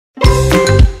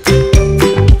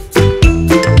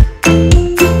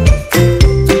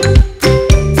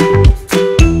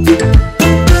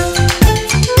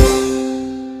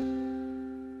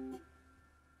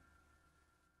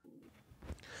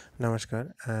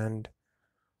Namaskar and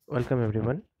welcome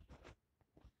everyone.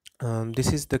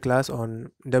 This is the class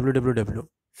on www.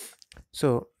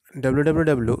 So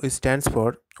www stands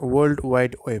for World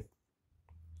Wide Web.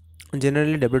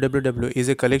 Generally, www is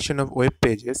a collection of web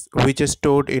pages which are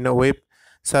stored in a web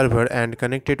server and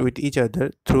connected with each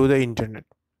other through the internet.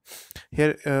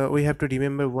 Here we have to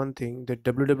remember one thing, that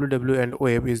www and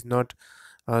web is not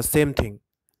same thing.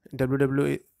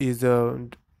 www is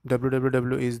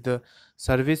www is the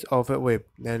service of a web,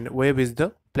 and web is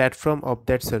the platform of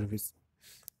that service.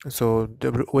 So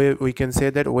we can say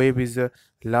that web is a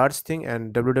large thing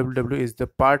and www is the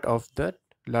part of that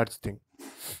large thing.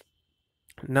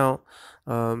 Now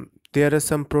there are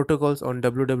some protocols on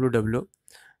www.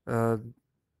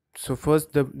 So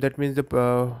first, that means the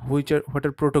what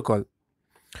are protocol.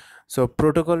 So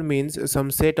protocol means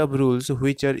some set of rules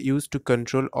which are used to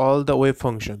control all the web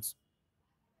functions.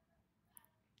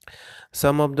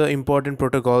 Some of the important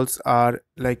protocols are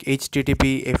like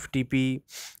HTTP, FTP,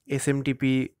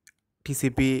 SMTP,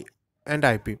 TCP, and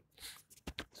IP.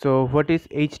 So what is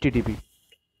HTTP?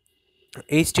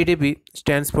 HTTP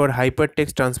stands for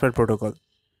Hypertext Transfer Protocol.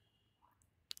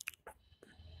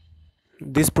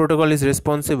 This protocol is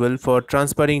responsible for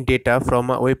transferring data from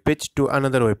a web page to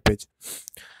another web page.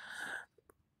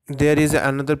 There is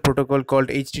another protocol called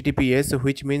HTTPS,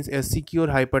 which means a secure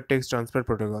hypertext transfer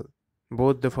protocol.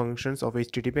 Both the functions of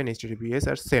HTTP and HTTPS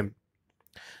are same.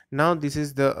 Now this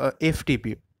is the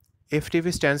FTP.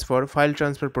 FTP stands for File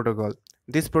Transfer Protocol.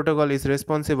 This protocol is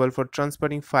responsible for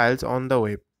transferring files on the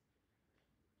web.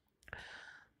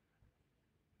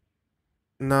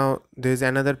 Now there is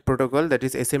another protocol, that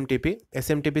is SMTP.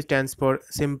 SMTP stands for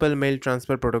Simple Mail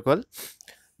Transfer Protocol.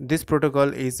 This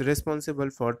protocol is responsible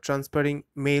for transferring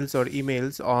mails or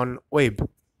emails on web.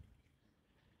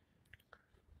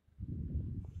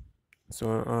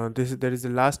 So there is the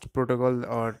last protocol,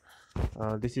 or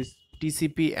this is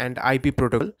TCP and IP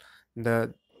protocol.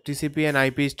 The TCP and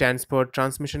IP stands for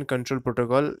Transmission Control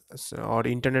Protocol or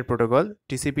Internet Protocol.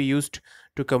 TCP used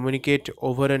to communicate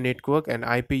over a network, and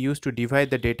IP used to divide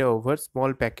the data over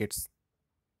small packets.